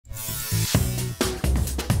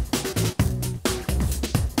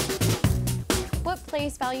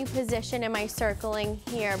place value position am I circling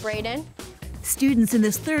here, Brayden? Students in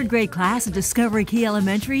this third grade class at Discovery Key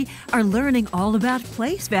Elementary are learning all about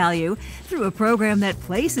place value through a program that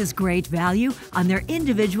places great value on their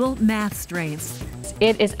individual math strengths.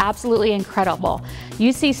 It is absolutely incredible.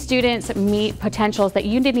 You see students meet potentials that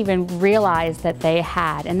you didn't even realize that they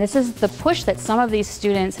had. And this is the push that some of these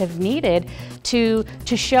students have needed to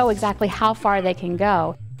show exactly how far they can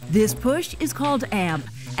go. This push is called AMP,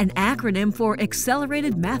 an acronym for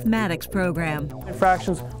Accelerated Mathematics Program. In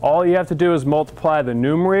fractions, all you have to do is multiply the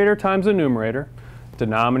numerator times the numerator,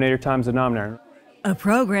 denominator times the denominator. A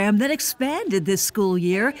program that expanded this school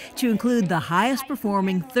year to include the highest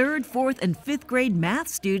performing 3rd, 4th, and 5th grade math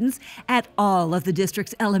students at all of the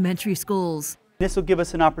district's elementary schools. This will give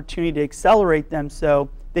us an opportunity to accelerate them so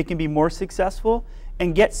they can be more successful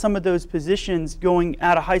and get some of those positions going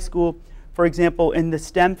out of high school, for example, in the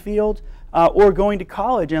STEM field, or going to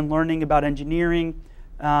college and learning about engineering,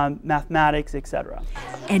 mathematics, etc.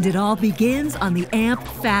 And it all begins on the AMP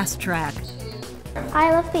Fast Track.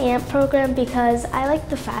 I love the AMP program because I like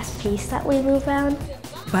the fast pace that we move on.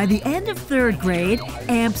 By the end of 3rd grade,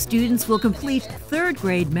 AMP students will complete 3rd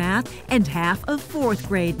grade math and half of 4th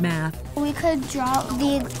grade math. We could draw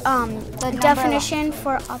the definition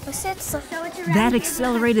for opposites. That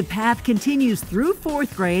accelerated path continues through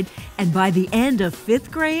 4th grade, and by the end of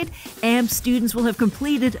 5th grade, AMP students will have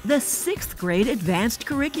completed the 6th grade advanced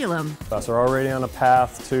curriculum. So they're already on a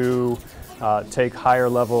path to take higher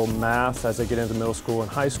level math as they get into middle school and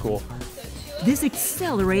high school. This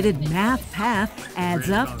accelerated math path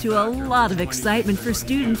adds up to a lot of excitement for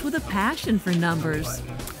students with a passion for numbers.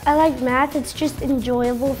 I like math. It's just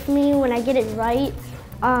enjoyable for me when I get it right.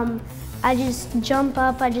 I just jump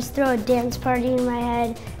up, I just throw a dance party in my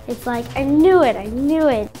head. It's like, I knew it, I knew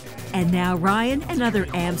it. And now Ryan and other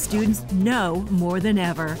AMP students know more than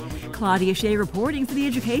ever. Claudia Shea reporting for the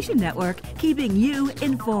Education Network, keeping you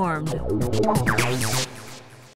informed.